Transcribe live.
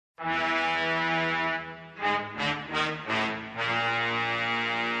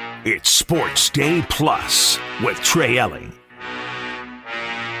It's Sports Day Plus with Trey Elling.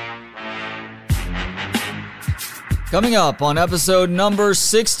 Coming up on episode number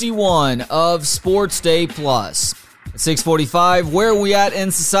 61 of Sports Day Plus. At 6:45, where are we at in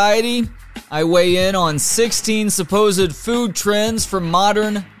society? I weigh in on 16 supposed food trends for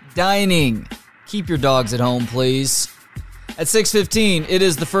modern dining. Keep your dogs at home, please. At 6:15, it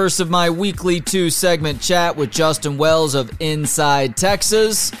is the first of my weekly 2-segment chat with Justin Wells of Inside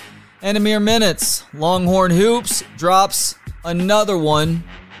Texas. And in mere minutes, Longhorn Hoops drops another one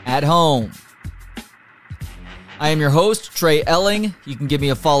at home. I am your host, Trey Elling. You can give me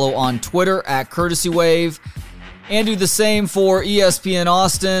a follow on Twitter at Courtesy Wave, and do the same for ESPN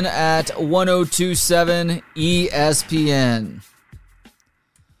Austin at 1027 ESPN.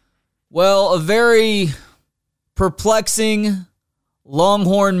 Well, a very perplexing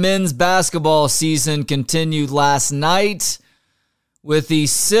Longhorn men's basketball season continued last night with the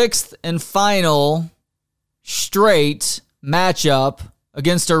 6th and final straight matchup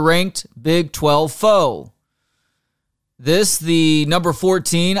against a ranked Big 12 foe. This, the number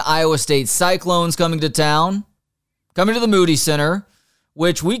 14 Iowa State Cyclones coming to town, coming to the Moody Center,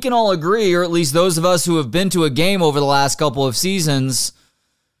 which we can all agree, or at least those of us who have been to a game over the last couple of seasons,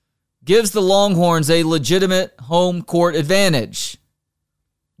 gives the Longhorns a legitimate home court advantage.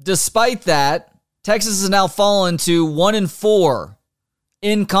 Despite that, Texas has now fallen to 1-4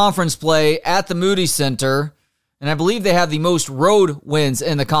 in conference play at the Moody Center, and I believe they have the most road wins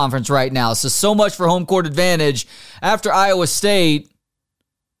in the conference right now. So much for home court advantage after Iowa State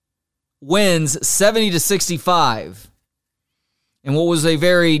wins 70-65 in what was a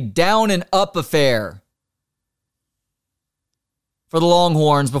very down and up affair for the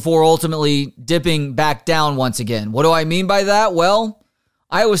Longhorns before ultimately dipping back down once again. What do I mean by that? Well,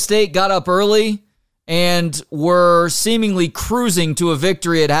 Iowa State got up early and were seemingly cruising to a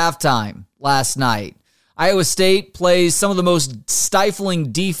victory at halftime last night. Iowa State plays some of the most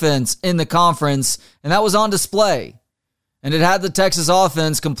stifling defense in the conference, and that was on display. And it had the Texas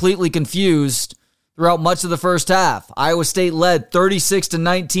offense completely confused throughout much of the first half. Iowa State led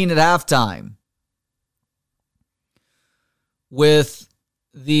 36-19 at halftime, with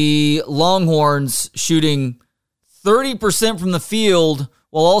the Longhorns shooting 30% from the field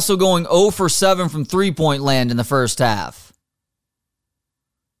while also going 0 for 7 from three-point land in the first half.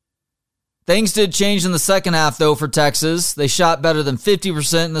 Things did change in the second half, though, for Texas. They shot better than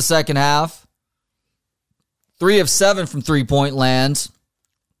 50% in the second half. 3 of 7 from three-point land.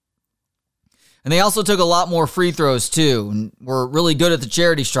 And they also took a lot more free throws, too, and were really good at the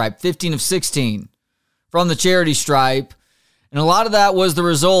charity stripe. 15 of 16 from the charity stripe. And a lot of that was the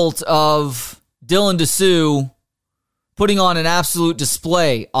result of Dylan Dessou putting on an absolute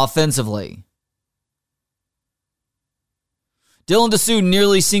display offensively. Dylan Dessou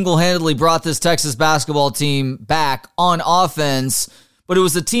nearly single-handedly brought this Texas basketball team back on offense, but it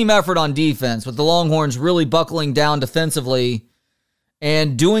was a team effort on defense, with the Longhorns really buckling down defensively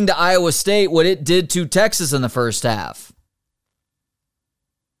and doing to Iowa State what it did to Texas in the first half.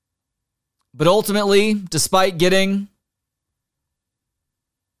 But ultimately, despite getting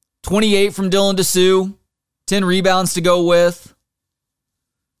 28 from Dylan Dessou, 10 rebounds to go with,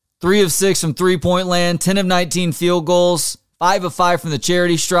 3 of 6 from three-point land, 10 of 19 field goals, 5 of 5 from the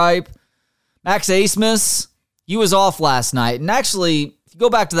charity stripe. Max Asmus, he was off last night. And actually, if you go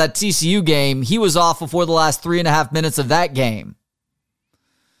back to that TCU game, he was off before the last 3.5 minutes of that game.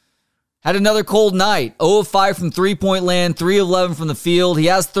 Had another cold night. 0 of 5 from three-point land, 3 of 11 from the field. He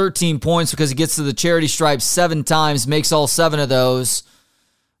has 13 points because he gets to the charity stripe 7 times, makes all 7 of those.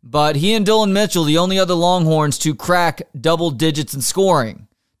 But he and Dylan Mitchell, the only other Longhorns to crack double digits in scoring.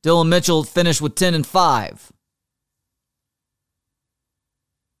 Dylan Mitchell finished with 10 and 5.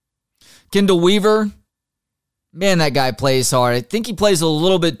 Kendall Weaver, man, that guy plays hard. I think he plays a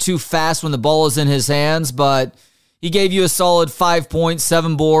little bit too fast when the ball is in his hands, but he gave you a solid 5 points,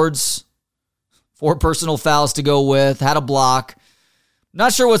 7 boards, 4 personal fouls to go with, had a block.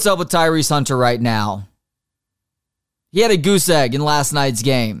 Not sure what's up with Tyrese Hunter right now. He had a goose egg in last night's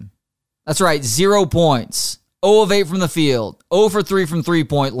game. That's right, 0 points. 0 of 8 from the field. 0 for 3 from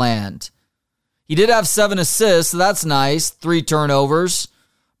three-point land. He did have 7 assists, so that's nice. 3 turnovers.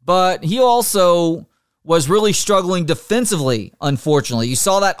 But he also was really struggling defensively, unfortunately. You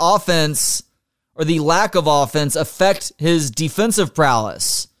saw that offense, or the lack of offense, affect his defensive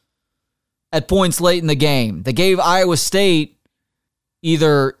prowess at points late in the game. They gave Iowa State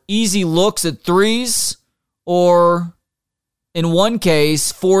either easy looks at threes or, in one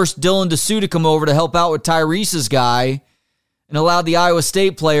case, forced Dylan Dessou to come over to help out with Tyrese's guy and allowed the Iowa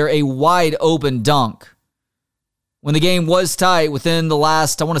State player a wide open dunk. when the game was tight within the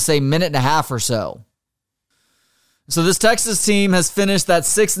last, I want to say, minute and a half or so. So this Texas team has finished that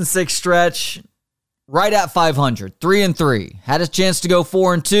 6-6 stretch right at 500, 3-3. Had a chance to go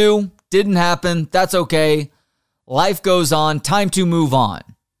 4-2. Didn't happen. That's okay. Life goes on. Time to move on.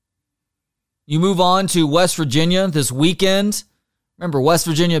 You move on to West Virginia this weekend. Remember, West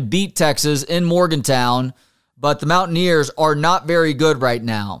Virginia beat Texas in Morgantown, but the Mountaineers are not very good right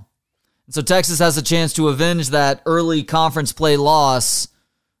now. And so Texas has a chance to avenge that early conference play loss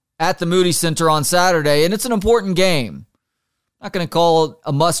at the Moody Center on Saturday, and it's an important game. I'm not going to call it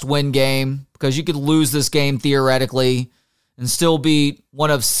a must-win game because you could lose this game theoretically and still beat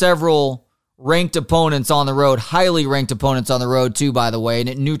one of several ranked opponents on the road, highly ranked opponents on the road too, by the way, and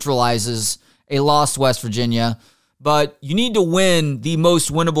it neutralizes a lost West Virginia. But you need to win the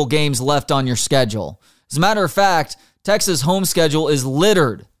most winnable games left on your schedule. As a matter of fact, Texas' home schedule is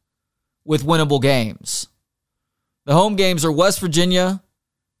littered with winnable games. The home games are West Virginia,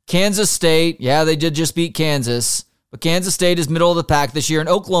 Kansas State. Yeah, they did just beat Kansas, but Kansas State is middle of the pack this year, and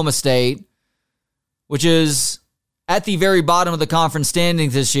Oklahoma State, which is at the very bottom of the conference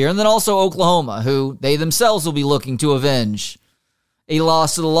standings this year, and then also Oklahoma, who they themselves will be looking to avenge a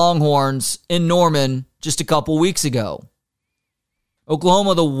loss to the Longhorns in Norman just a couple weeks ago.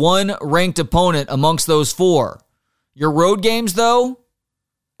 Oklahoma, the one ranked opponent amongst those four. Your road games, though,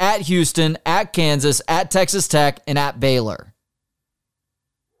 at Houston, at Kansas, at Texas Tech, and at Baylor.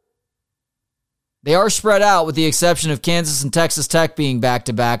 They are spread out with the exception of Kansas and Texas Tech being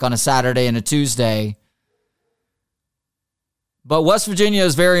back-to-back on a Saturday and a Tuesday. But West Virginia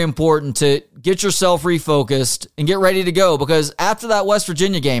is very important to get yourself refocused and get ready to go, because after that West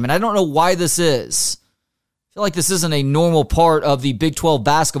Virginia game, and I don't know why this is, I feel like this isn't a normal part of the Big 12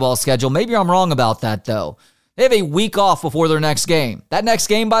 basketball schedule. Maybe I'm wrong about that, though. They have a week off before their next game. That next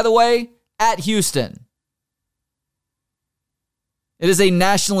game, by the way, at Houston. It is a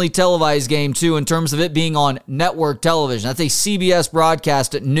nationally televised game, too, in terms of it being on network television. That's a CBS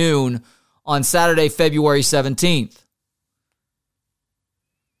broadcast at noon on Saturday, February 17th.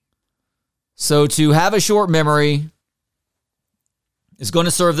 So to have a short memory is going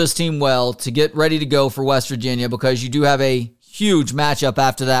to serve this team well to get ready to go for West Virginia, because you do have a huge matchup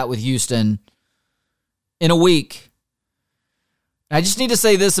after that with Houston in a week. I just need to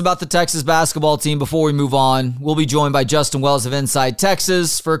say this about the Texas basketball team before we move on. We'll be joined by Justin Wells of Inside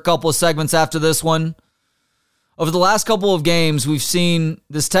Texas for a couple of segments after this one. Over the last couple of games, we've seen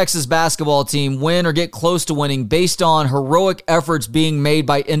this Texas basketball team win or get close to winning based on heroic efforts being made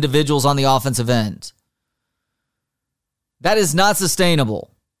by individuals on the offensive end. That is not sustainable.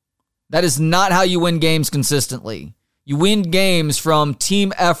 That is not how you win games consistently. You win games from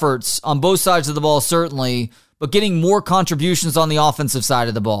team efforts on both sides of the ball, certainly, but getting more contributions on the offensive side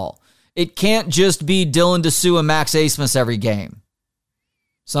of the ball. It can't just be Dylan Dessou and Max Asmus every game.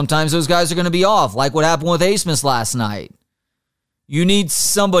 Sometimes those guys are going to be off, like what happened with Asmus last night. You need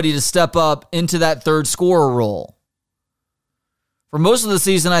somebody to step up into that third scorer role. For most of the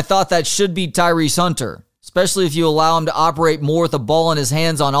season, I thought that should be Tyrese Hunter, especially if you allow him to operate more with the ball in his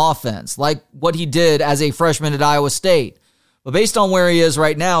hands on offense, like what he did as a freshman at Iowa State. But based on where he is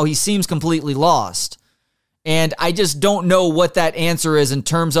right now, he seems completely lost. And I just don't know what that answer is in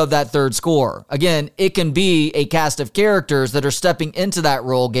terms of that third scorer. Again, it can be a cast of characters that are stepping into that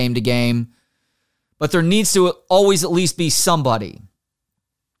role game to game, but there needs to always at least be somebody.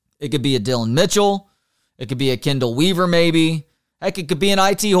 It could be a Dylan Mitchell. It could be a Kendall Weaver maybe. Heck, it could be an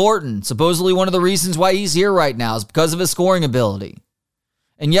I.T. Horton. Supposedly one of the reasons why he's here right now is because of his scoring ability.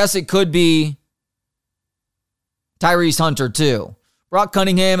 And yes, it could be Tyrese Hunter too. Brock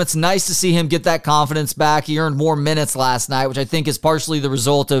Cunningham, it's nice to see him get that confidence back. He earned more minutes last night, which I think is partially the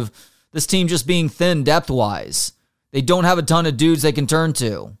result of this team just being thin depth-wise. They don't have a ton of dudes they can turn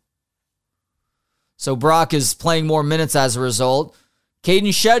to. So Brock is playing more minutes as a result. Caden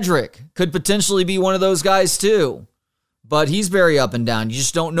Shedrick could potentially be one of those guys too, but he's very up and down. You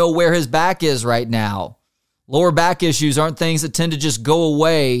just don't know where his back is right now. Lower back issues aren't things that tend to just go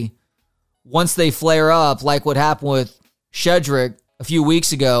away once they flare up, like what happened with Shedrick a few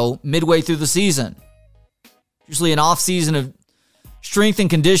weeks ago, midway through the season. Usually an off season of strength and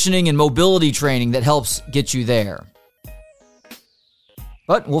conditioning and mobility training that helps get you there.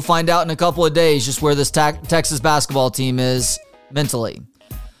 But we'll find out in a couple of days just where this Texas basketball team is mentally.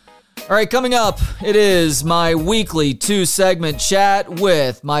 All right, coming up, it is my weekly 2-segment chat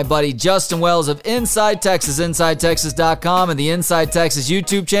with my buddy Justin Wells of Inside Texas, InsideTexas.com, and the Inside Texas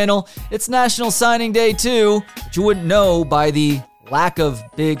YouTube channel. It's National Signing Day, too, but you wouldn't know by the lack of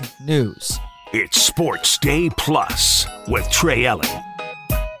big news. It's Sports Day Plus with Trey Elling.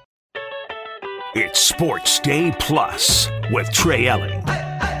 It's Sports Day Plus with Trey Elling.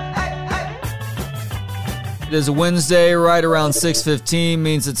 It is a Wednesday, right around 6:15,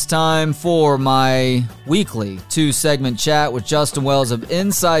 means it's time for my weekly two-segment chat with Justin Wells of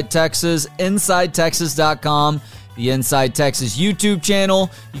Inside Texas, InsideTexas.com, the Inside Texas YouTube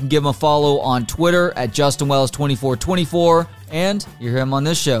channel. You can give him a follow on Twitter at JustinWells2424, and you hear him on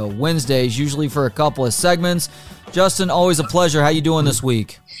this show Wednesdays, usually for a couple of segments. Justin, always a pleasure. How you doing this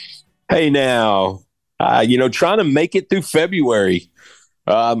week? Hey now, trying to make it through February.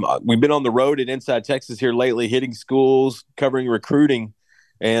 We've been on the road at Inside Texas here lately, hitting schools, covering recruiting,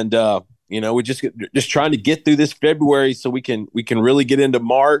 and we're just trying to get through this February so we can really get into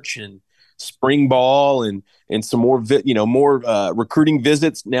March and spring ball and some more recruiting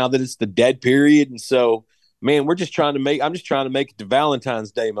visits now that it's the dead period. And so, man, I'm just trying to make it to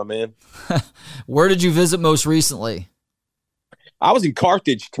Valentine's Day, my man. Where did you visit most recently? I was in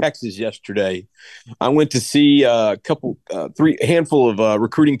Carthage, Texas yesterday. I went to see a handful of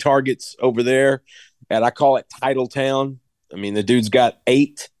recruiting targets over there, and I call it Title Town. I mean, the dude's got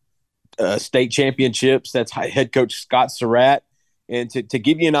 8 state championships. That's head coach Scott Surratt. And to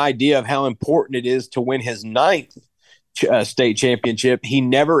give you an idea of how important it is to win his 9th state championship, he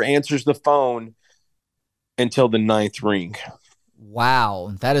never answers the phone until the 9th ring.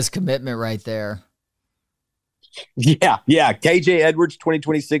 Wow, that is commitment right there. Yeah. KJ Edwards,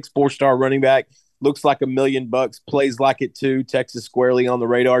 2026 4-star running back. Looks like $1 million, plays like it too. Texas squarely on the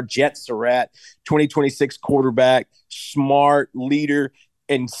radar. Jet Surratt, 2026 quarterback, smart leader,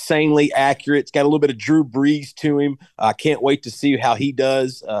 insanely accurate. It's got a little bit of Drew Brees to him. I can't wait to see how he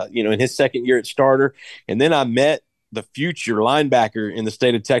does, in his second year at starter. And then I met the future linebacker in the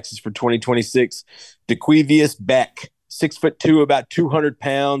state of Texas for 2026, DeQuivius Beck. 6'2", about 200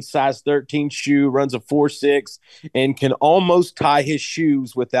 pounds, size 13 shoe, runs a 4.6, and can almost tie his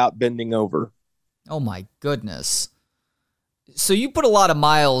shoes without bending over. Oh my goodness. So you put a lot of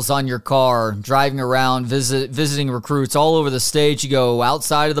miles on your car, driving around, visiting recruits all over the state. You go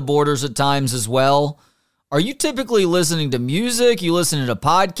outside of the borders at times as well. Are you typically listening to music? You listening to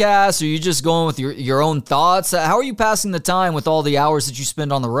podcasts? Or are you just going with your own thoughts? How are you passing the time with all the hours that you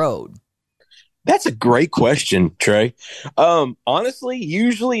spend on the road? That's a great question, Trey. Honestly,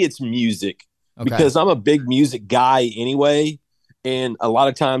 usually it's music because I'm a big music guy anyway. And a lot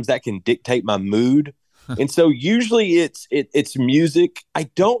of times that can dictate my mood. And so usually it's music. I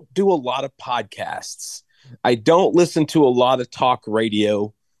don't do a lot of podcasts. I don't listen to a lot of talk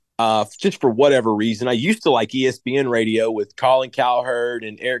radio just for whatever reason. I used to like ESPN radio with Colin Cowherd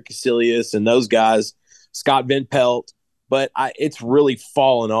and Eric Casillas and those guys, Scott Van Pelt. But it's really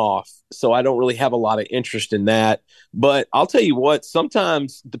fallen off, so I don't really have a lot of interest in that. But I'll tell you what,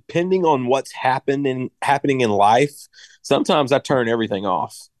 sometimes depending on what's happening in life, sometimes I turn everything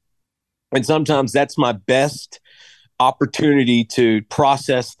off. And sometimes that's my best opportunity to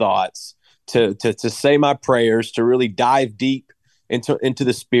process thoughts, to say my prayers, to really dive deep into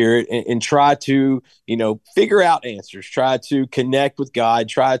the spirit and try to, figure out answers, try to connect with God,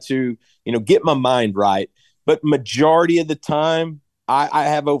 try to, get my mind right. But majority of the time, I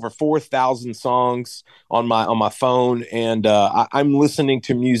have over 4,000 songs on my phone, and I'm listening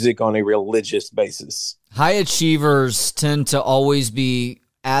to music on a religious basis. High achievers tend to always be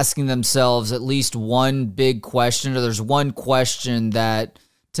asking themselves at least one big question, or there's one question that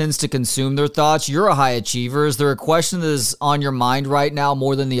tends to consume their thoughts. You're a high achiever. Is there a question that is on your mind right now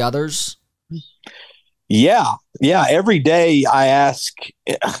more than the others? Yeah. Every day I ask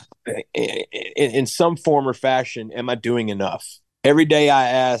in some form or fashion, am I doing enough? Every day I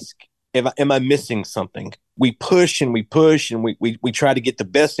ask, am I missing something? We push and we try to get the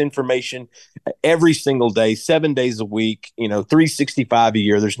best information every single day, 7 days a week, 365 a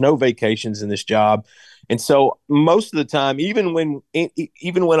year. There's no vacations in this job. And so most of the time, even when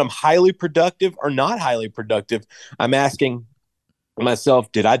I'm highly productive or not highly productive, I'm asking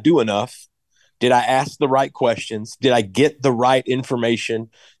myself, did I do enough? Did I ask the right questions? Did I get the right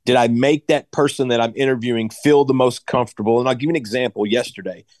information? Did I make that person that I'm interviewing feel the most comfortable? And I'll give you an example.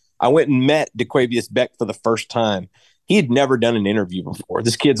 Yesterday, I went and met DeQuivius Beck for the first time. He had never done an interview before.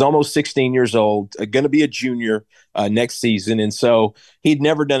 This kid's almost 16 years old, going to be a junior next season. And so he'd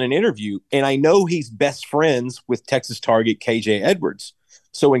never done an interview. And I know he's best friends with Texas target KJ Edwards.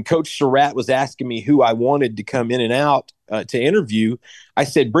 So when Coach Surratt was asking me who I wanted to come in and out to interview, I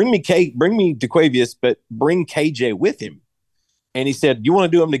said, bring me DeQuivius, but bring KJ with him. And he said, you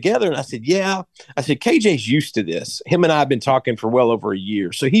want to do them together? And I said, yeah. I said, KJ's used to this. Him and I have been talking for well over a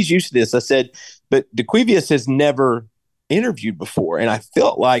year. So he's used to this. I said, but DeQuivius has never interviewed before. And I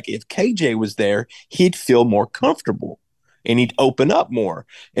felt like if KJ was there, he'd feel more comfortable. and he'd open up more.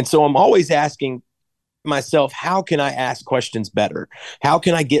 And so I'm always asking myself, how can I ask questions better? How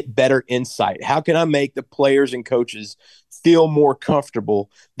can I get better insight? How can I make the players and coaches feel more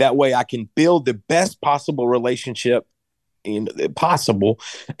comfortable? That way I can build the best possible relationship possible,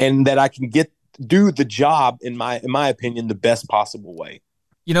 and that I can do the job in my opinion the best possible way.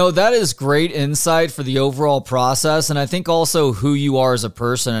 That is great insight for the overall process, and I think also who you are as a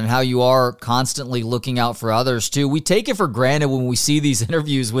person and how you are constantly looking out for others too. We take it for granted when we see these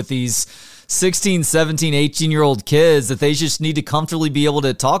interviews with these 16, 17, 18-year-old kids that they just need to comfortably be able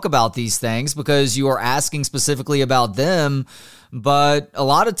to talk about these things because you are asking specifically about them. But a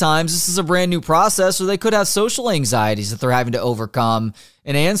lot of times this is a brand new process, or they could have social anxieties that they're having to overcome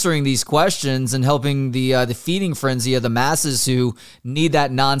in answering these questions and helping the feeding frenzy of the masses who need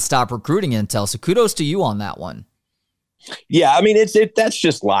that nonstop recruiting intel. So kudos to you on that one. Yeah, I mean, that's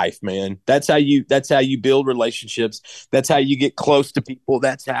just life, man. That's how you build relationships. That's how you get close to people.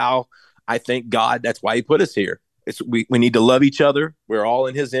 That's how I thank God. That's why he put us here. We need to love each other. We're all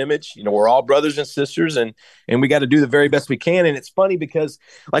in his image. We're all brothers and sisters, and we got to do the very best we can. And it's funny because,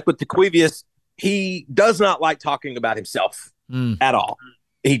 like with Taquivius, he does not like talking about himself at all.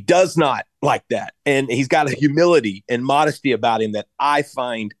 He does not like that. And he's got a humility and modesty about him that I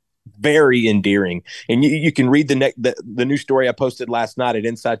find very endearing. And you can read the new story I posted last night at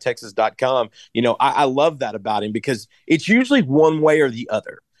InsideTexas.com. I love that about him because it's usually one way or the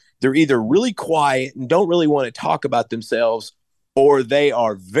other. They're either really quiet and don't really want to talk about themselves, or they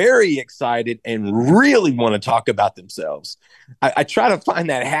are very excited and really want to talk about themselves. I try to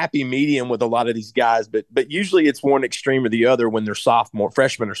find that happy medium with a lot of these guys, but usually it's one extreme or the other when they're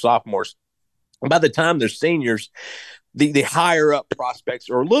freshmen or sophomores. And by the time they're seniors, the higher up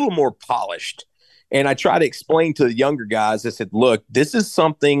prospects are a little more polished. And I try to explain to the younger guys, I said, look, this is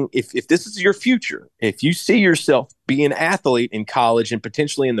something, if this is your future, if you see yourself being an athlete in college and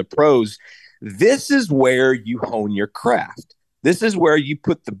potentially in the pros, this is where you hone your craft. This is where you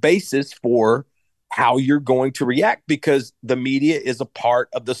put the basis for how you're going to react, because the media is a part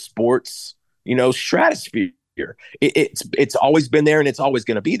of the sports, stratosphere. It's always been there, and it's always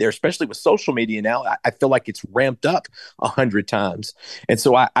going to be there, especially with social media now. I feel like it's ramped up 100 times. And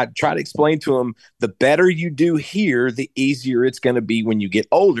so I try to explain to them, the better you do here, the easier it's going to be when you get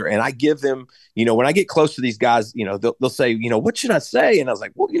older. And I give them, when I get close to these guys, they'll say, what should I say? And I was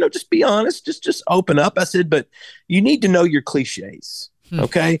like, well, just be honest, just open up. I said, but you need to know your cliches.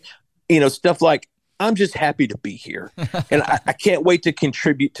 Okay. Stuff like, I'm just happy to be here, and I can't wait to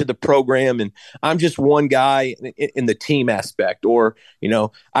contribute to the program. And I'm just one guy in the team aspect, or,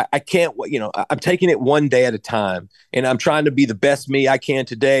 I can't, I'm taking it one day at a time, and I'm trying to be the best me I can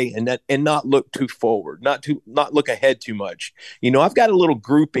today, and not look too forward, not look ahead too much. I've got a little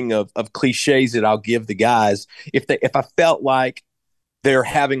grouping of cliches that I'll give the guys if I felt like they're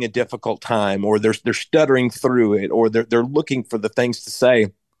having a difficult time, or they're stuttering through it, or they're looking for the things to say.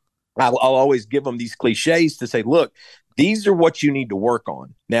 I'll always give them these cliches to say, look, these are what you need to work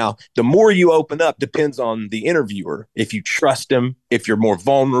on. Now, the more you open up depends on the interviewer. If you trust them, if you're more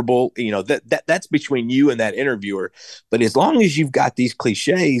vulnerable, that's between you and that interviewer. But as long as you've got these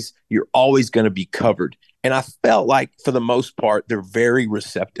cliches, you're always going to be covered. And I felt like, for the most part, they're very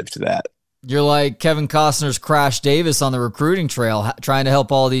receptive to that. You're like Kevin Costner's Crash Davis on the recruiting trail, trying to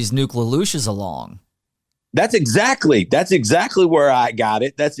help all these Nuke LaLooshas along. That's exactly where I got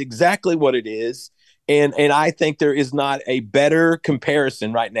it. That's exactly what it is. And I think there is not a better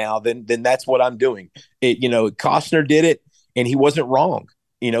comparison right now than that's what I'm doing. Costner did it, and he wasn't wrong.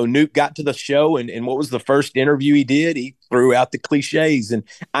 Nuke got to the show, and what was the first interview he did? He threw out the cliches. And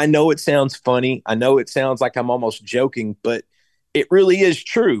I know it sounds funny. I know it sounds like I'm almost joking, but it really is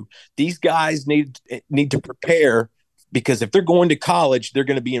true. These guys need to prepare, because if they're going to college, they're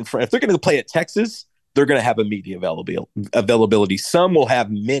going to be in front. If they're going to play at Texas, they're going to have a media availability. Some will have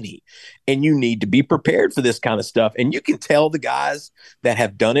many, and you need to be prepared for this kind of stuff. And you can tell the guys that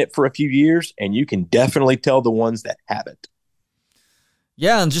have done it for a few years, and you can definitely tell the ones that haven't.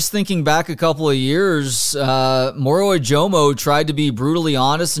 Yeah, and just thinking back a couple of years, Moro Ajomo tried to be brutally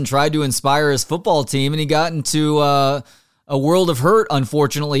honest and tried to inspire his football team, and he got into a world of hurt,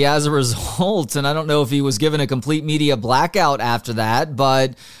 unfortunately, as a result. And I don't know if he was given a complete media blackout after that,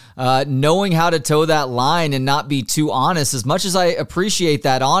 but knowing how to toe that line and not be too honest, as much as I appreciate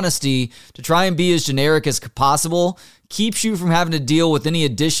that honesty, to try and be as generic as possible keeps you from having to deal with any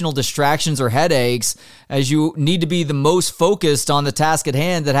additional distractions or headaches, as you need to be the most focused on the task at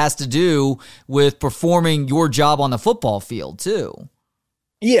hand that has to do with performing your job on the football field too.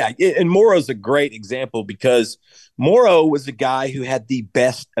 Yeah, and Moro's a great example, because Moro was a guy who had the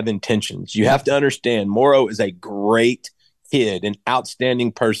best of intentions. You have to understand, Moro is a great kid, an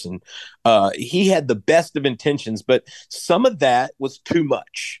outstanding person. He had the best of intentions, but some of that was too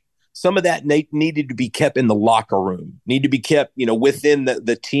much. Some of that needed to be kept in the locker room, need to be kept, within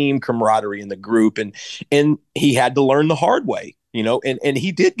the team camaraderie in the group. And he had to learn the hard way, and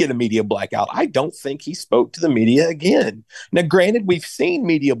he did get a media blackout. I don't think he spoke to the media again. Now, granted, we've seen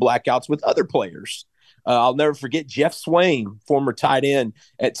media blackouts with other players. I'll never forget Jeff Swain, former tight end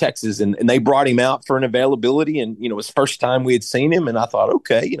at Texas, and they brought him out for an availability. And, it was the first time we had seen him. And I thought,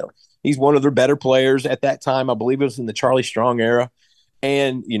 okay, he's one of their better players at that time. I believe it was in the Charlie Strong era.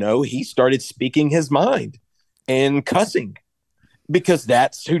 And, he started speaking his mind and cussing because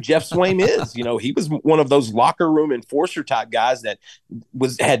that's who Jeff Swain is. He was one of those locker room enforcer type guys that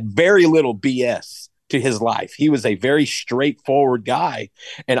had very little BS to his life. He was a very straightforward guy.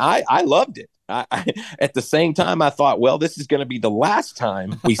 And I loved it. At the same time, I thought, well, this is going to be the last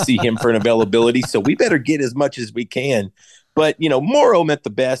time we see him for an availability, so we better get as much as we can. But, Morrow meant the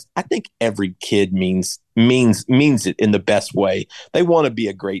best. I think every kid means it in the best way. They want to be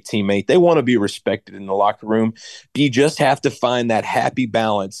a great teammate. They want to be respected in the locker room. But you just have to find that happy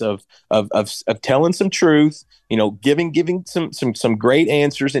balance of telling some truth, giving some great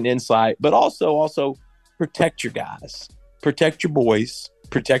answers and insight, but also protect your guys, protect your boys,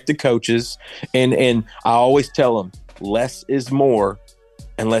 protect the coaches. And I always tell them less is more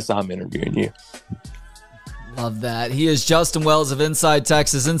unless I'm interviewing you. Love that. He is Justin Wells of Inside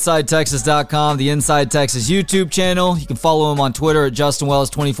Texas, InsideTexas.com, the Inside Texas YouTube channel. You can follow him on Twitter at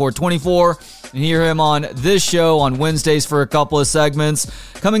JustinWells2424 and hear him on this show on Wednesdays for a couple of segments.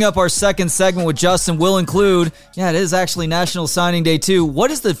 Coming up, our second segment with Justin will include, it is actually National Signing Day 2. What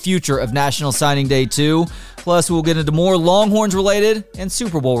is the future of National Signing Day 2? Plus, we'll get into more Longhorns related and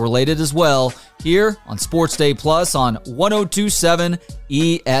Super Bowl related as well here on Sports Day Plus on 102.7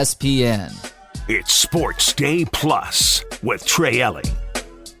 ESPN. It's Sports Day Plus with Trey Elling.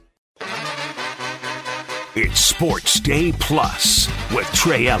 It's Sports Day Plus with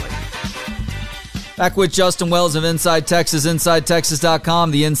Trey Elling. Back with Justin Wells of Inside Texas,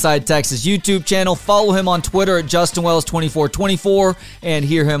 InsideTexas.com, the Inside Texas YouTube channel. Follow him on Twitter at JustinWells2424 and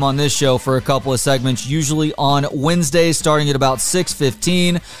hear him on this show for a couple of segments, usually on Wednesdays, starting at about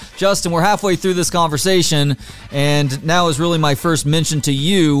 6:15. Justin, we're halfway through this conversation, and now is really my first mention to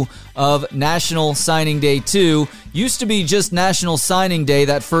you of National Signing Day 2. Used to be just National Signing Day,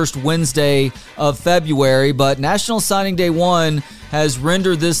 that first Wednesday of February, but National Signing Day 1 has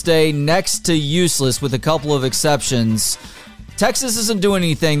rendered this day next to useless with a couple of exceptions. Texas isn't doing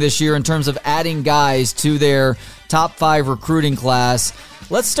anything this year in terms of adding guys to their top 5 recruiting class.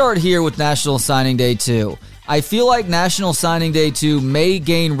 Let's start here with National Signing Day 2. I feel like National Signing Day 2 may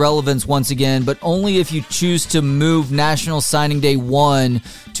gain relevance once again, but only if you choose to move National Signing Day 1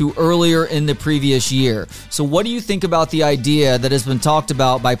 to earlier in the previous year. So what do you think about the idea that has been talked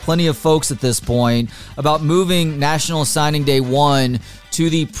about by plenty of folks at this point about moving National Signing Day 1 to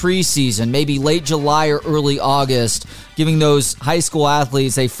the preseason, maybe late July or early August, giving those high school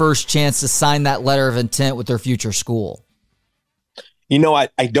athletes a first chance to sign that letter of intent with their future school? I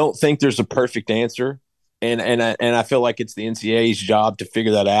don't think there's a perfect answer. And I feel like it's the NCAA's job to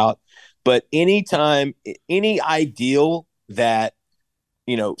figure that out. But any ideal that,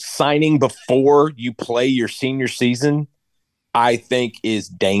 signing before you play your senior season, I think is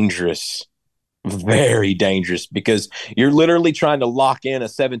dangerous, very dangerous, because you're literally trying to lock in a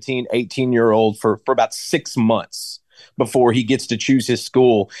 17, 18-year-old for about 6 months before he gets to choose his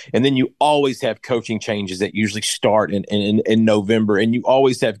school. And then you always have coaching changes that usually start in November. And you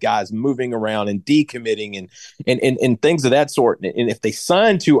always have guys moving around and decommitting and things of that sort. And if they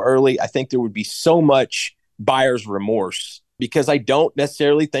sign too early, I think there would be so much buyer's remorse, because I don't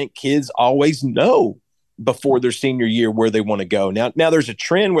necessarily think kids always know before their senior year where they want to go. Now there's a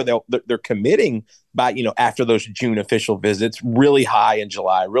trend where they're committing by, after those June official visits, really high in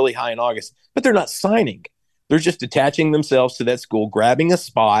July, really high in August, but they're not signing. They're just attaching themselves to that school, grabbing a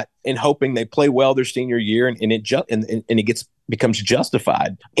spot, and hoping they play well their senior year, and it becomes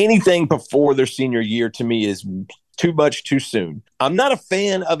justified. Anything before their senior year to me is too much too soon. I'm not a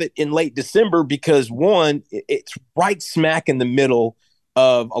fan of it in late December because, one, it's right smack in the middle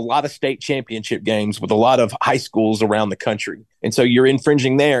of a lot of state championship games with a lot of high schools around the country. And so you're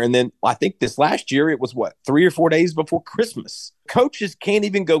infringing there. And then I think this last year, it was 3 or 4 days before Christmas. Coaches can't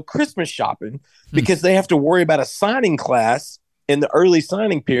even go Christmas shopping because they have to worry about a signing class in the early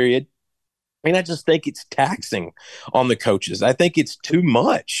signing period. And I just think it's taxing on the coaches. I think it's too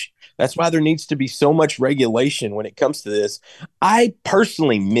much. That's why there needs to be so much regulation when it comes to this. I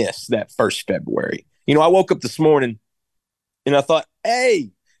personally miss that first February. I woke up this morning and I thought,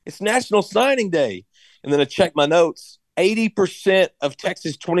 hey, it's National Signing Day. And then I checked my notes. 80% of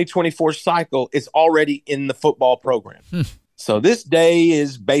Texas 2024 cycle is already in the football program. So this day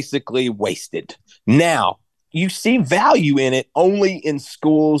is basically wasted. Now, you see value in it only in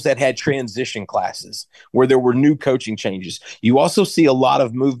schools that had transition classes where there were new coaching changes. You also see a lot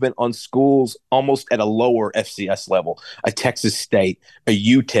of movement on schools almost at a lower FCS level, a Texas State, a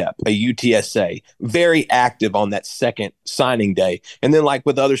UTEP, a UTSA, very active on that second signing day. And then like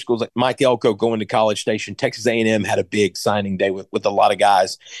with other schools like Mike Elko going to College Station, Texas A&M had a big signing day with a lot of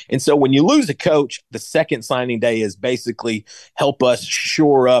guys. And so when you lose a coach, the second signing day is basically help us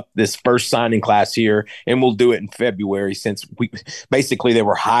shore up this first signing class here, and we'll do it in February, since they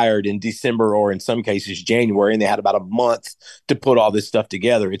were hired in December or in some cases January, and they had about a month to put all this stuff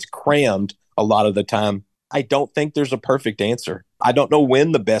together. It's crammed a lot of the time. I don't think there's a perfect answer. I don't know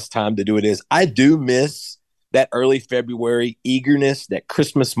when the best time to do it is. I do miss that early February eagerness, that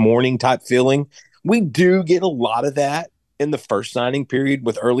Christmas morning type feeling. We do get a lot of that in the first signing period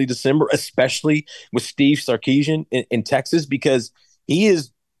with early December, especially with Steve Sarkisian in Texas, because he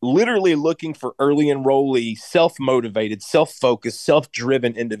is literally looking for early enrollee, self-motivated, self-focused,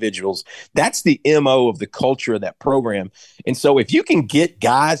 self-driven individuals. That's the MO of the culture of that program. And so if you can get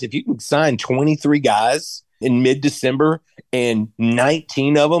guys, if you can sign 23 guys in mid-December and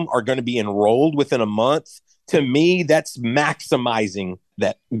 19 of them are going to be enrolled within a month, to me, that's maximizing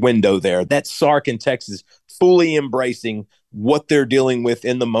that window there. That's Sark in Texas fully embracing what they're dealing with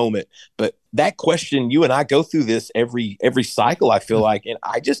in the moment. But that question, you and I go through this every cycle, I feel like, and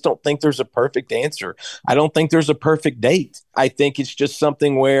I just don't think there's a perfect answer. I don't think there's a perfect date. I think it's just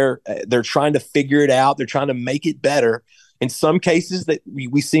something where they're trying to figure it out. They're trying to make it better. In some cases that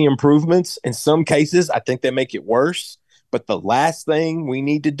we see improvements. In some cases, I think they make it worse. But the last thing we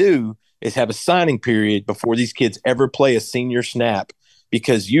need to do is have a signing period before these kids ever play a senior snap,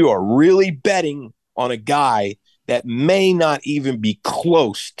 because you are really betting on a guy that may not even be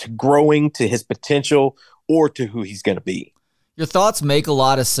close to growing to his potential or to who he's going to be. Your thoughts make a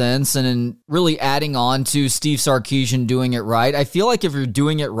lot of sense, and in really adding on to Steve Sarkisian doing it right, I feel like if you're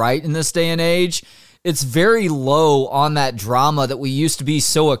doing it right in this day and age, it's very low on that drama that we used to be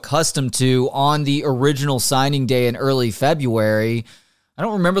so accustomed to on the original signing day in early February. I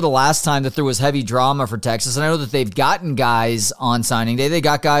don't remember the last time that there was heavy drama for Texas. And I know that they've gotten guys on signing day. They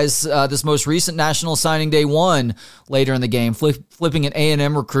got guys this most recent National Signing Day 1 later in the game, flipping an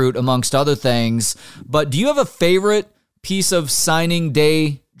A&M recruit amongst other things. But do you have a favorite piece of signing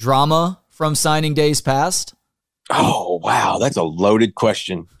day drama from signing days past? Oh, wow. That's a loaded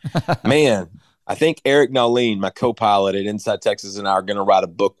question. Man, I think Eric Nalin, my co-pilot at Inside Texas, and I are going to write a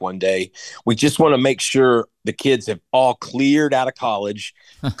book one day. We just want to make sure the kids have all cleared out of college,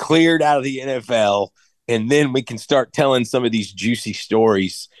 cleared out of the NFL, and then we can start telling some of these juicy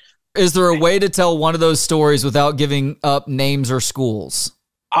stories. Is there a way to tell one of those stories without giving up names or schools?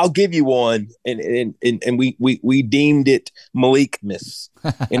 I'll give you one, and we deemed it Malik-miss.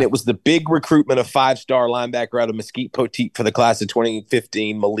 And it was the big recruitment of five-star linebacker out of Mesquite Poteet for the class of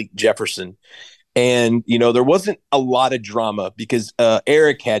 2015, Malik Jefferson. And, you know, there wasn't a lot of drama because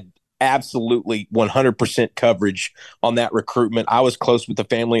Eric had absolutely 100% coverage on that recruitment. I was close with the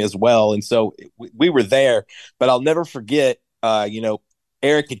family as well. And so we were there. But I'll never forget,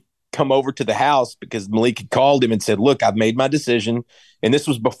 Eric had come over to the house because Malik had called him and said, look, I've made my decision. And this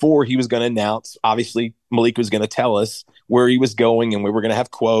was before he was going to announce. Obviously, Malik was going to tell us where he was going, and we were going to have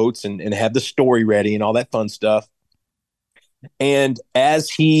quotes and have the story ready and all that fun stuff. And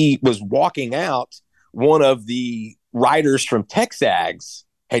as he was walking out, one of the writers from Texags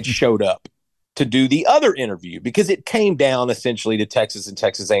had showed up to do the other interview because it came down essentially to Texas and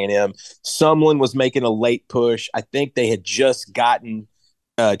Texas A&M. Sumlin was making a late push. I think they had just gotten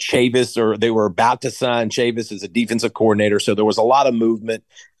Chavis, or they were about to sign Chavis as a defensive coordinator. So there was a lot of movement.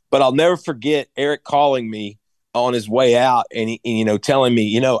 But I'll never forget Eric calling me on his way out and telling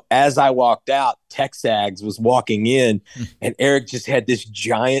me, as I walked out, Texags was walking in, and Eric just had this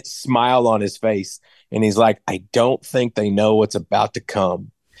giant smile on his face. And he's like, I don't think they know what's about to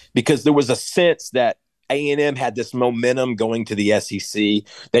come, because there was a sense that A&M had this momentum going to the SEC,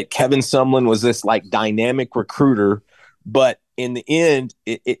 that Kevin Sumlin was this like dynamic recruiter, but in the end,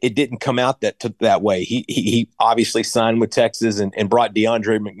 it didn't come out that way. He obviously signed with Texas and brought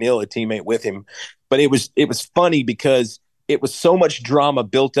DeAndre McNeil, a teammate, with him. But it was funny because it was so much drama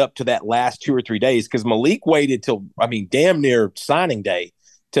built up to that last 2 or 3 days, because Malik waited till, damn near signing day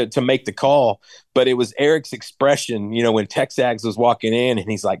to make the call. But it was Eric's expression, when Texags was walking in, and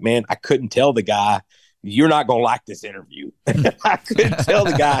he's like, man, I couldn't tell the guy, you're not going to like this interview. I couldn't tell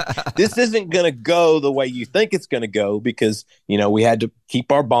the guy, this isn't going to go the way you think it's going to go, because, we had to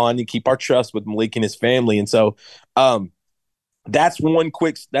keep our bond and keep our trust with Malik and his family. And so That's one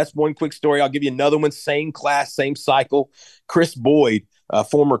quick story. I'll give you another one. Same class, same cycle. Chris Boyd,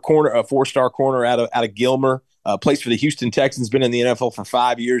 former corner, a 4-star corner out of Gilmer, plays for the Houston Texans, been in the NFL for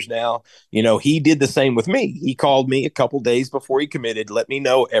 5 years now. He did the same with me. He called me a couple days before he committed, let me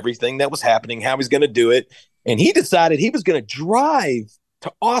know everything that was happening, how he's going to do it. And he decided he was going to drive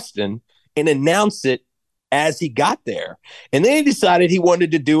to Austin and announce it as he got there. And then he decided he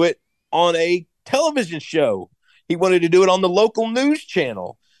wanted to do it on a television show. He wanted to do it on the local news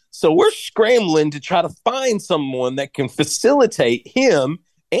channel. So we're scrambling to try to find someone that can facilitate him.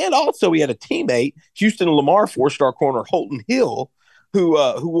 And also he had a teammate, Houston Lamar 4-star corner Holton Hill, who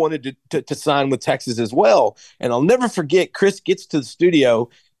wanted to sign with Texas as well. And I'll never forget, Chris gets to the studio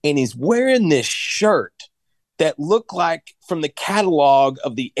and he's wearing this shirt that looked like from the catalog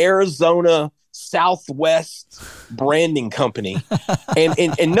of the Arizona Southwest branding company.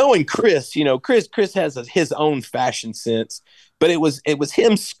 and knowing Chris, Chris has his own fashion sense, but it was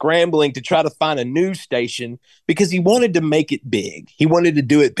him scrambling to try to find a news station because he wanted to make it big. He wanted to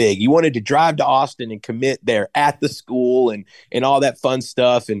do it big. He wanted to drive to Austin and commit there at the school and all that fun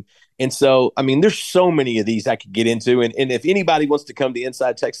stuff. And so, I mean, there's so many of these I could get into. And if anybody wants to come to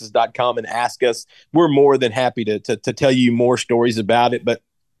InsideTexas.com and ask us, we're more than happy to tell you more stories about it. But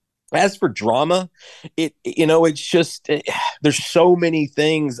as for drama, it's just there's so many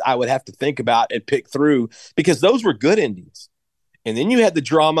things I would have to think about and pick through because those were good endings. And then you had the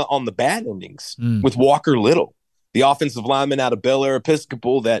drama on the bad endings with Walker Little, the offensive lineman out of Bel Air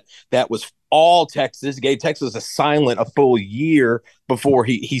Episcopal that was all Texas, gave Texas a full year before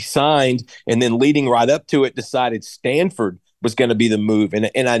he signed, and then leading right up to it decided Stanford was going to be the move.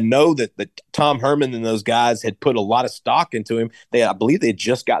 And I know that Tom Herman and those guys had put a lot of stock into him. I believe they had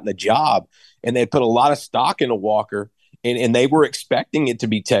just gotten the job, and they had put a lot of stock into Walker, and they were expecting it to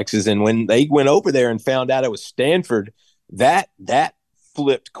be Texas. And when they went over there and found out it was Stanford, that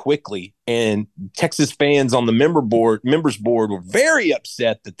flipped quickly. And Texas fans on the members board were very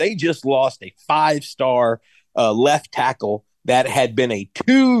upset that they just lost a 5-star left tackle that had been a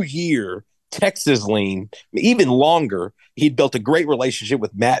 2-year Texas lean, even longer. He'd built a great relationship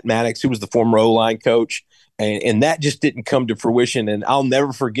with Matt Maddox, who was the former O-line coach, and that just didn't come to fruition. And I'll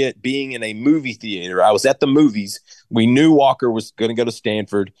never forget being in a movie theater. I was at the movies. We knew Walker was going to go to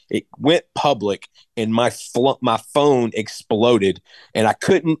Stanford. It went public, and my phone exploded, and I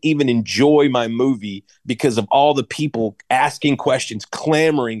couldn't even enjoy my movie because of all the people asking questions,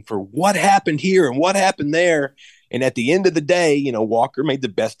 clamoring for what happened here and what happened there. And at the end of the day, Walker made the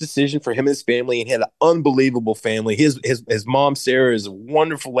best decision for him and his family, and had an unbelievable family. His mom, Sarah, is a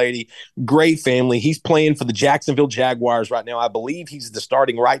wonderful lady, great family. He's playing for the Jacksonville Jaguars right now. I believe he's the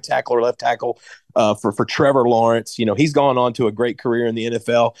starting right tackle or left tackle for Trevor Lawrence. He's gone on to a great career in the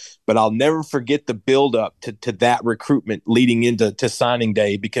NFL, but I'll never forget the buildup to that recruitment leading into signing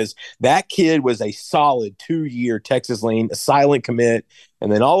day, because that kid was a solid 2-year Texas lean, a silent commit.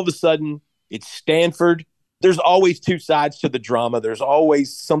 And then all of a sudden it's Stanford. There's always two sides to the drama. There's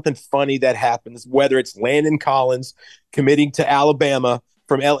always something funny that happens, whether it's Landon Collins committing to Alabama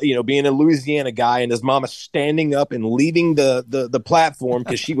from being a Louisiana guy, and his mama standing up and leaving the platform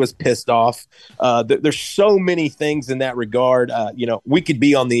because she was pissed off. There's so many things in that regard. We could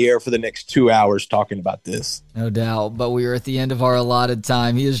be on the air for the next 2 hours talking about this. No doubt, but we are at the end of our allotted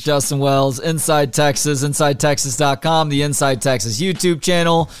time. He is Justin Wells, Inside Texas, InsideTexas.com, the Inside Texas YouTube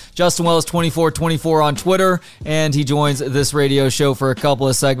channel, Justin Wells 2424 on Twitter, and he joins this radio show for a couple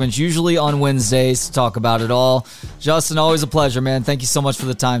of segments, usually on Wednesdays, to talk about it all. Justin, always a pleasure, man. Thank you so much for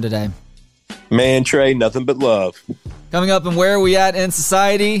the time today. Man, Trey, nothing but love. Coming up, and where are we at in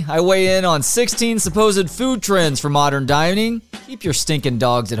society? I weigh in on 16 supposed food trends for modern dining. Keep your stinking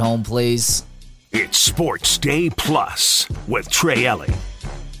dogs at home, please. It's Sports Day Plus with Trey Elling.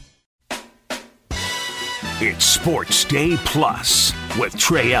 It's Sports Day Plus with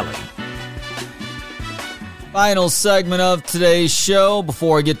Trey Elling. Final segment of today's show.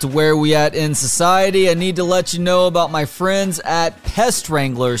 Before I get to where we at in society, I need to let you know about my friends at Pest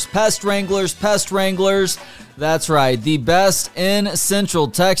Wranglers. Pest Wranglers, Pest Wranglers. That's right, the best in Central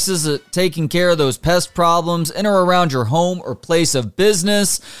Texas at taking care of those pest problems in or around your home or place of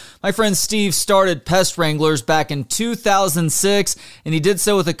business. My friend Steve started Pest Wranglers back in 2006, and he did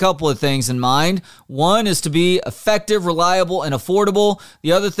so with a couple of things in mind. One is to be effective, reliable, and affordable.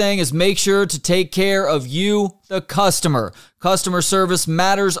 The other thing is make sure to take care of you, the customer. Customer service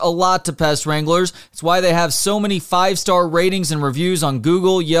matters a lot to Pest Wranglers. It's why they have so many 5-star ratings and reviews on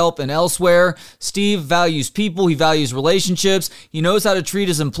Google, Yelp, and elsewhere. Steve values people. He values relationships. He knows how to treat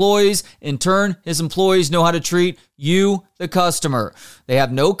his employees. In turn, his employees know how to treat you, the customer. They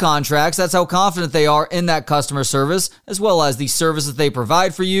have no contracts. That's how confident they are in that customer service, as well as the service that they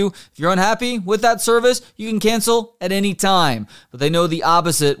provide for you. If you're unhappy with that service, you can cancel at any time. But they know the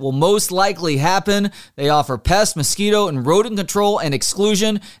opposite will most likely happen. They offer pest, mosquito, and rodent control and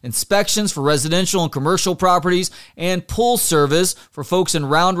exclusion, inspections for residential and commercial properties, and pool service for folks in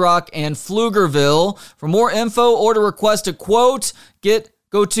Round Rock and Pflugerville. For more info or to request a quote,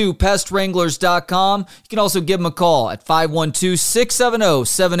 go to pestwranglers.com. You can also give them a call at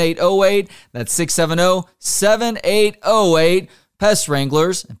 512-670-7808. That's 670-7808. Pest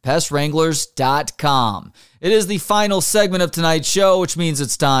Wranglers and pestwranglers.com. It is the final segment of tonight's show, which means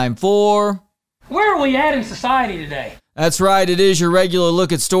it's time for... Where are we at in society today? That's right. It is your regular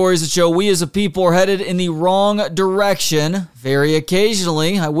look at stories that show we as a people are headed in the wrong direction. Very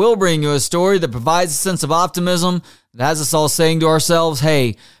occasionally, I will bring you a story that provides a sense of optimism that has us all saying to ourselves,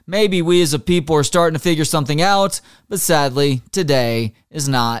 hey, maybe we as a people are starting to figure something out, but sadly, today is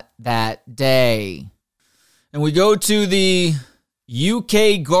not that day. And we go to the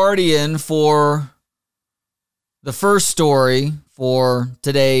UK Guardian for the first story for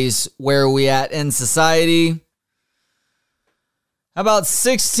today's Where Are We At in Society? How about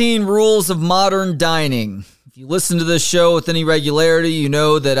 16 rules of modern dining? If you listen to this show with any regularity, you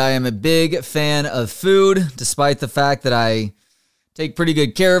know that I am a big fan of food, despite the fact that I take pretty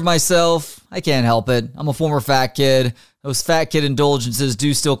good care of myself. I can't help it. I'm a former fat kid. Those fat kid indulgences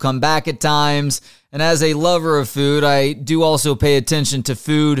do still come back at times. And as a lover of food, I do also pay attention to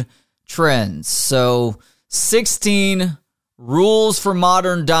food trends. So 16 rules for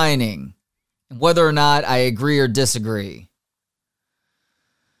modern dining, and whether or not I agree or disagree.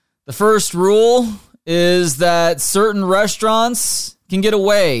 The first rule is that certain restaurants can get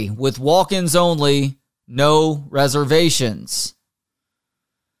away with walk-ins only, no reservations.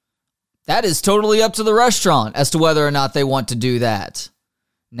 That is totally up to the restaurant as to whether or not they want to do that.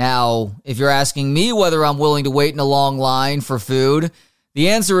 Now, if you're asking me whether I'm willing to wait in a long line for food, the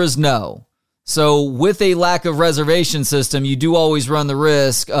answer is no. So with a lack of reservation system, you do always run the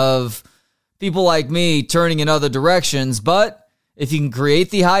risk of people like me turning in other directions. But if you can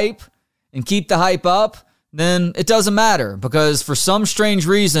create the hype and keep the hype up, then it doesn't matter, because for some strange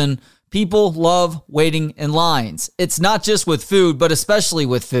reason, people love waiting in lines. It's not just with food, but especially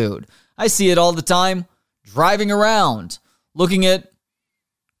with food. I see it all the time driving around, looking at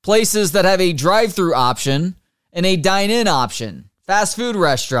places that have a drive-through option and a dine-in option, fast food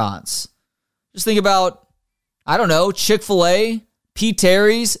restaurants. Just think about, I don't know, Chick-fil-A, P.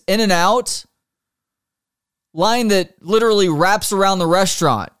 Terry's, In-N-Out. Line that literally wraps around the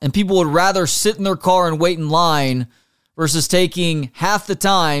restaurant, and people would rather sit in their car and wait in line versus taking half the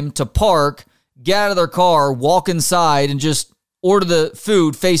time to park, get out of their car, walk inside, and just order the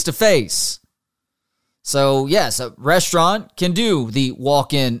food face to face. So yes, a restaurant can do the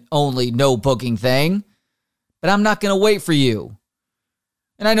walk-in only, no booking thing, but I'm not going to wait for you.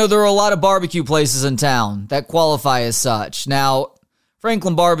 And I know there are a lot of barbecue places in town that qualify as such. Now,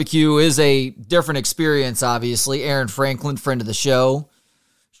 Franklin Barbecue is a different experience, obviously. Aaron Franklin, friend of the show,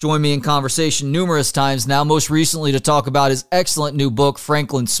 has joined me in conversation numerous times now, most recently to talk about his excellent new book,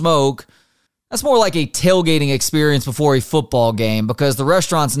 Franklin Smoke. That's more like a tailgating experience before a football game, because the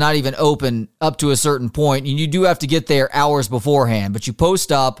restaurant's not even open up to a certain point, and you do have to get there hours beforehand. But you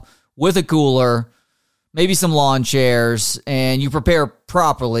post up with a cooler, maybe some lawn chairs, and you prepare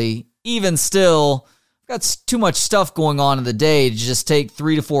properly. Even still, got too much stuff going on in the day to just take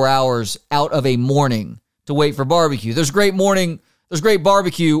 3 to 4 hours out of a morning to wait for barbecue. There's great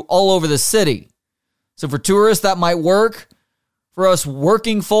barbecue all over the city. So for tourists, that might work. For us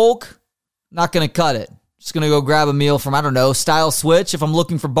working folk, not going to cut it. Just going to go grab a meal from, I don't know, Style Switch if I'm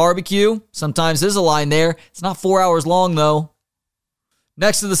looking for barbecue. Sometimes there's a line there. It's not 4 hours long, though.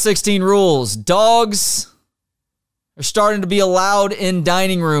 Next to the 16 rules, dogs are starting to be allowed in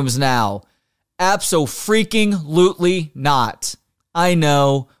dining rooms now. Abso-freaking-lutely not. I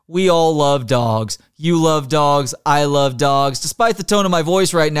know, we all love dogs. You love dogs. I love dogs. Despite the tone of my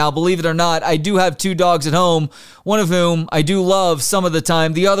voice right now, believe it or not, I do have 2 dogs at home, one of whom I do love some of the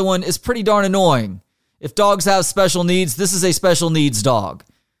time. The other one is pretty darn annoying. If dogs have special needs, this is a special needs dog.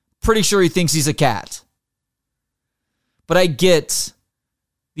 Pretty sure he thinks he's a cat. But I get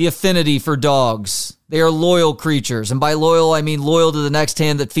the affinity for dogs. They are loyal creatures. And by loyal, I mean loyal to the next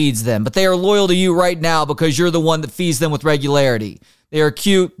hand that feeds them. But they are loyal to you right now because you're the one that feeds them with regularity. They are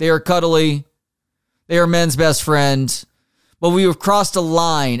cute. They are cuddly. They are men's best friend. But we have crossed a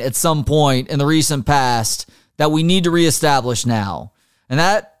line at some point in the recent past that we need to reestablish now. And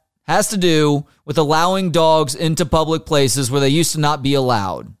that has to do with allowing dogs into public places where they used to not be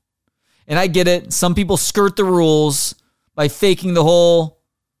allowed. And I get it. Some people skirt the rules by faking the whole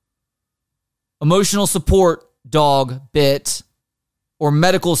emotional support dog bit or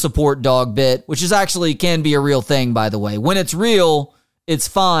medical support dog bit, which is actually can be a real thing, by the way. When it's real, it's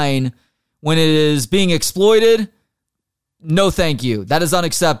fine. When it is being exploited, no thank you. That is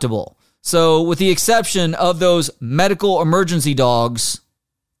unacceptable. So with the exception of those medical emergency dogs,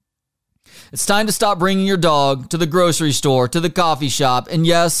 it's time to stop bringing your dog to the grocery store, to the coffee shop, and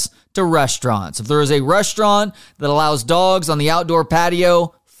yes, to restaurants. If there is a restaurant that allows dogs on the outdoor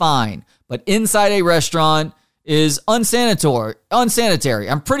patio, fine. But inside a restaurant is unsanitary.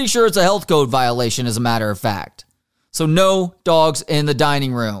 I'm pretty sure it's a health code violation, as a matter of fact. So no dogs in the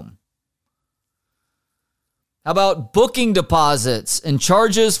dining room. How about booking deposits and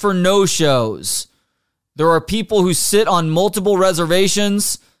charges for no-shows? There are people who sit on multiple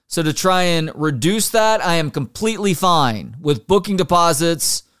reservations, so to try and reduce that, I am completely fine with booking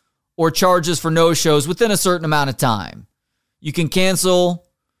deposits or charges for no-shows within a certain amount of time. You can cancel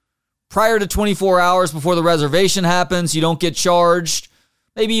prior to 24 hours before the reservation happens. You don't get charged.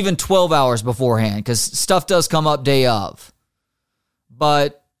 Maybe even 12 hours beforehand, because stuff does come up day of.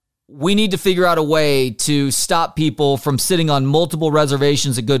 But we need to figure out a way to stop people from sitting on multiple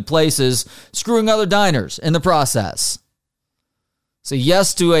reservations at good places, screwing other diners in the process. So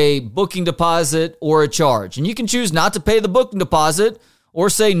yes to a booking deposit or a charge. And you can choose not to pay the booking deposit or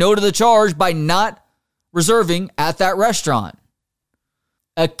say no to the charge by not reserving at that restaurant.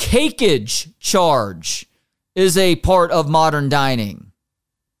 A cakeage charge is a part of modern dining.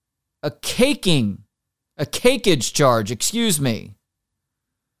 A cakeage charge, excuse me.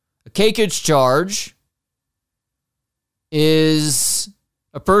 A cakeage charge is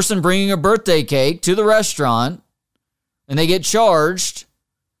a person bringing a birthday cake to the restaurant, and they get charged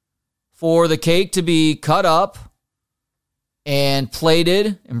for the cake to be cut up and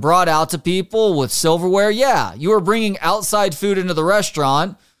plated and brought out to people with silverware. Yeah, you are bringing outside food into the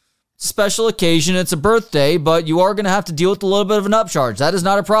restaurant. Special occasion, it's a birthday, but you are going to have to deal with a little bit of an upcharge. That is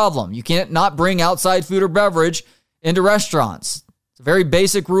not a problem. You can't not bring outside food or beverage into restaurants. It's a very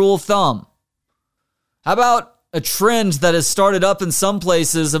basic rule of thumb. How about a trend that has started up in some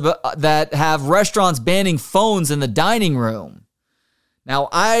places that have restaurants banning phones in the dining room? Now,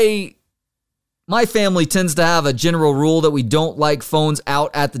 my family tends to have a general rule that we don't like phones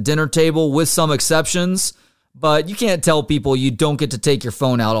out at the dinner table, with some exceptions. But you can't tell people you don't get to take your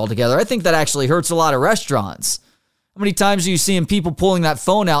phone out altogether. I think that actually hurts a lot of restaurants. How many times are you seeing people pulling that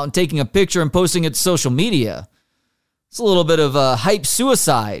phone out and taking a picture and posting it to social media? It's a little bit of a hype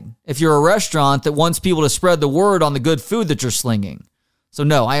suicide if you're a restaurant that wants people to spread the word on the good food that you're slinging. So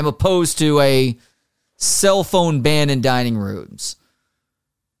no, I am opposed to a cell phone ban in dining rooms.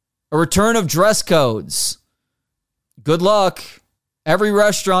 A return of dress codes. Good luck. Every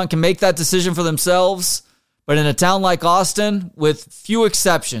restaurant can make that decision for themselves. But in a town like Austin, with few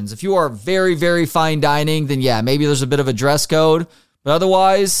exceptions, if you are very, very fine dining, then yeah, maybe there's a bit of a dress code. But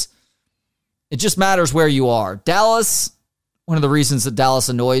otherwise, it just matters where you are. Dallas, one of the reasons that Dallas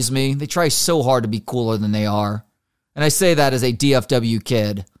annoys me, they try so hard to be cooler than they are. And I say that as a DFW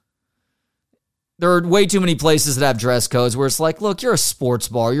kid. There are way too many places that have dress codes where it's like, look, you're a sports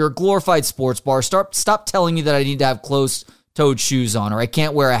bar. You're a glorified sports bar. Stop telling me that I need to have closed-toed shoes on or I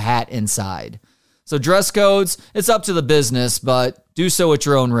can't wear a hat inside. So dress codes, it's up to the business, but do so at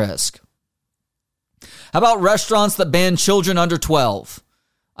your own risk. How about restaurants that ban children under 12?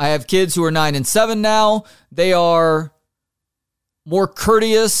 I have kids who are 9 and 7 now. They are more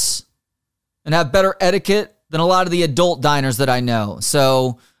courteous and have better etiquette than a lot of the adult diners that I know.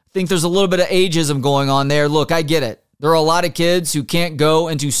 So I think there's a little bit of ageism going on there. Look, I get it. There are a lot of kids who can't go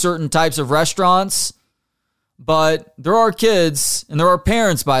into certain types of restaurants, but there are kids, and there are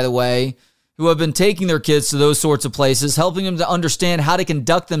parents, by the way, who have been taking their kids to those sorts of places, helping them to understand how to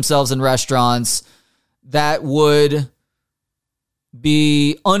conduct themselves in restaurants that would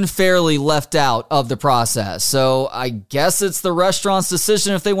be unfairly left out of the process. So I guess it's the restaurant's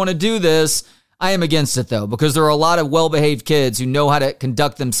decision if they want to do this. I am against it, though, because there are a lot of well-behaved kids who know how to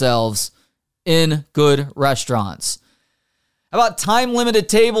conduct themselves in good restaurants. How about time-limited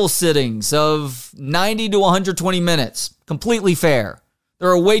table sittings of 90 to 120 minutes? Completely fair. There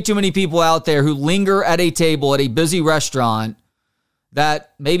are way too many people out there who linger at a table at a busy restaurant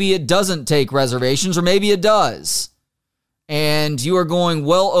that maybe it doesn't take reservations or maybe it does. And you are going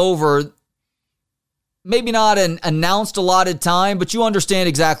well over, maybe not an announced allotted time, but you understand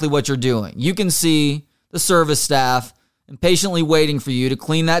exactly what you're doing. You can see the service staff impatiently waiting for you to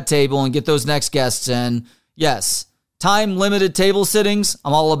clean that table and get those next guests in. Yes, time-limited table sittings,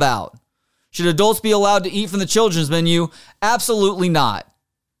 I'm all about. Should adults be allowed to eat from the children's menu? Absolutely not.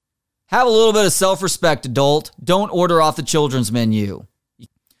 Have a little bit of self-respect, adult. Don't order off the children's menu.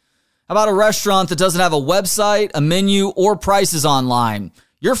 How about a restaurant that doesn't have a website, a menu, or prices online?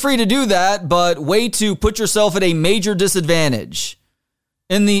 You're free to do that, but way to put yourself at a major disadvantage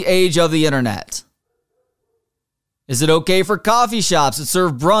in the age of the internet. Is it okay for coffee shops that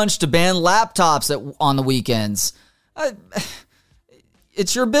serve brunch to ban laptops on the weekends?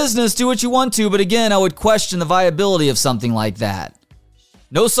 It's your business. Do what you want to. But again, I would question the viability of something like that.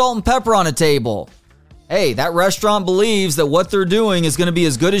 No salt and pepper on a table. Hey, that restaurant believes that what they're doing is going to be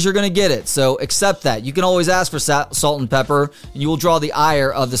as good as you're going to get it. So accept that. You can always ask for salt and pepper, and you will draw the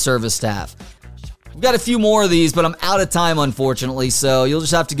ire of the service staff. We've got a few more of these, but I'm out of time, unfortunately, so you'll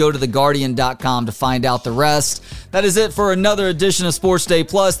just have to go to theguardian.com to find out the rest. That is it for another edition of Sports Day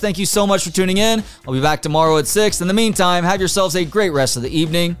Plus. Thank you so much for tuning in. I'll be back tomorrow at 6. In the meantime, have yourselves a great rest of the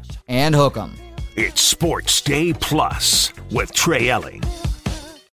evening, and hook 'em. It's Sports Day Plus with Trey Elling.